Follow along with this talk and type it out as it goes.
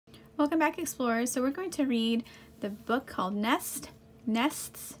Welcome back, explorers. So we're going to read the book called Nests,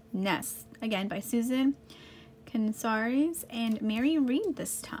 again by Susan Cansares and Mary Read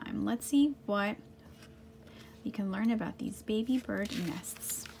this time. Let's see what we can learn about these baby bird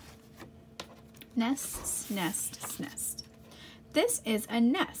nests. Nest. This is a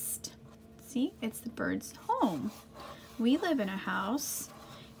nest. See, it's the bird's home. We live in a house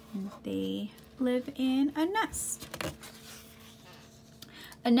and they live in a nest.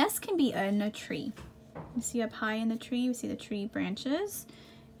 A nest can be in a tree. You see up high in the tree, we see the tree branches,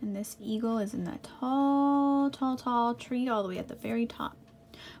 and this eagle is in that tall tree all the way at the very top.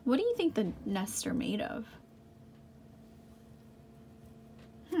 What do you think the nests are made of?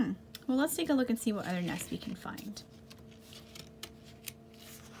 Well, let's take a look and see what other nests we can find.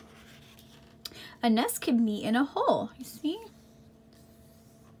 A nest can be in a hole, you see?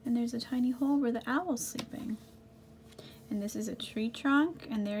 And there's a tiny hole where the owl's sleeping. And this is a tree trunk,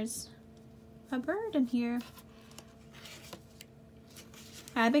 and there's a bird in here.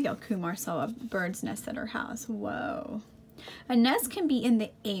 Abigail Kumar saw a bird's nest at her house. Whoa. A nest can be in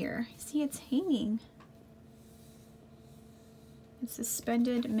the air. See, it's hanging. It's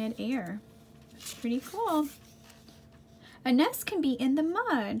suspended mid-air. That's pretty cool. A nest can be in the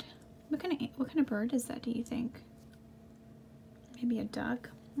mud. What kind of bird is that, do you think? Maybe a duck?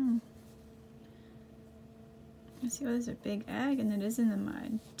 Let's see, there's a big egg and it is in the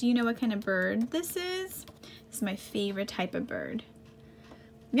mud. Do you know what kind of bird this is? This is my favorite type of bird.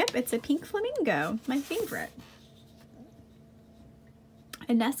 Yep, it's a pink flamingo, my favorite.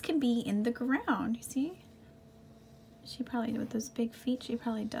 A nest can be in the ground, you see? She probably, with those big feet, she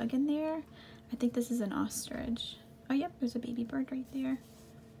probably dug in there. I think this is an ostrich. Oh yep, there's a baby bird right there.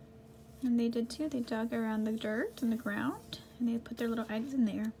 And they did too, they dug around the dirt and the ground and they put their little eggs in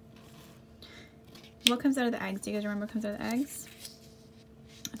there. What comes out of the eggs? Do you guys remember what comes out of the eggs?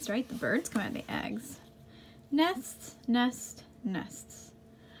 That's right, the birds come out of the eggs. Nests.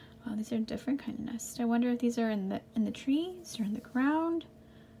 Oh, these are different kind of nests. I wonder if these are in the trees or in the ground.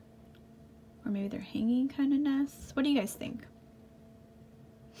 Or maybe they're hanging kind of nests. What do you guys think?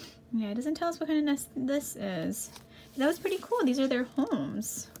 Yeah, it doesn't tell us what kind of nest this is. That was pretty cool. These are their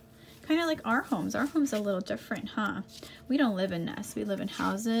homes. Kind of like our homes. Our home's a little different, huh? We don't live in nests. We live in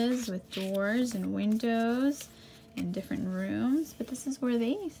houses with doors and windows and different rooms. But this is where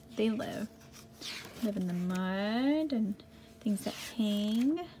they live. Live in the mud and things that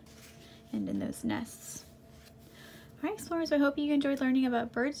hang and in those nests. All right, explorers, I hope you enjoyed learning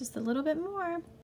about birds just a little bit more.